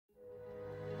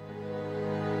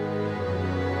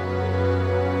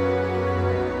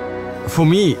For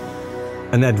me,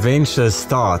 an adventure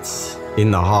starts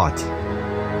in the heart.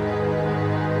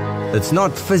 It's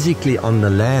not physically on the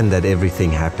land that everything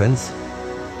happens.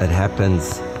 It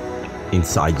happens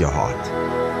inside your heart.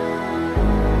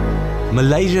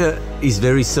 Malaysia is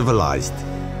very civilized,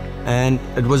 and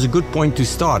it was a good point to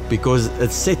start because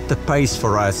it set the pace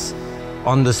for us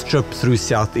on this trip through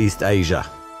Southeast Asia.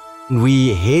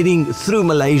 We're heading through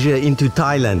Malaysia into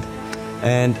Thailand,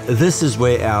 and this is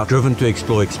where our Driven to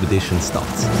Explore expedition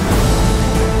starts.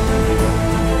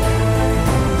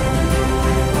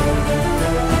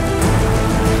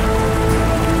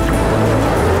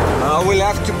 We'll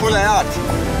have to pull out.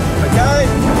 Okay?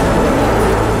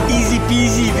 Easy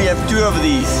peasy, we have 2 of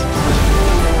these.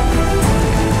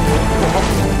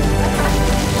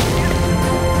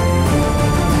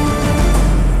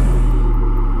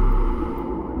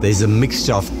 There's a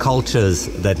mixture of cultures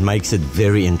that makes it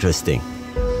very interesting.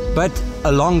 But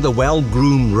along the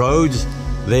well-groomed roads,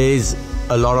 there's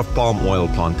a lot of palm oil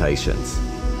plantations.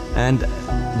 And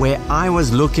where I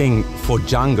was looking for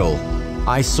jungle,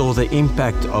 I saw the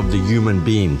impact of the human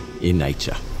being in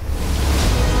nature.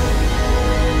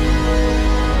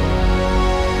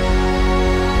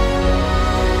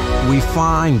 We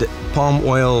find palm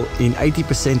oil in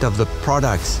 80% of the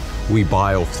products we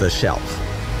buy off the shelf.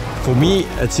 For me,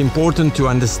 it's important to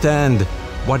understand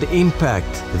what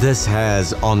impact this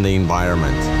has on the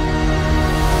environment.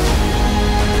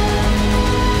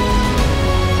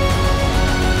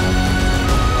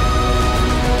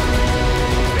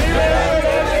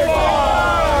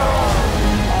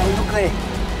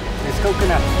 There's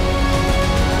coconut.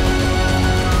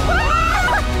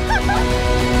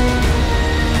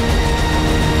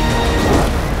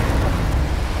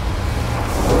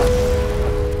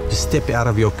 Step out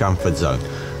of your comfort zone.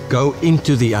 Go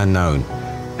into the unknown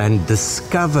and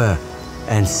discover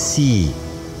and see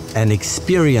and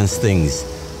experience things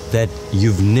that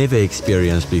you've never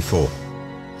experienced before.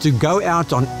 To go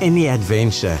out on any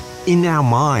adventure, in our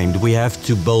mind, we have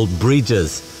to build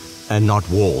bridges and not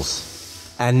walls.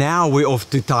 And now we're off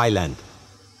to Thailand.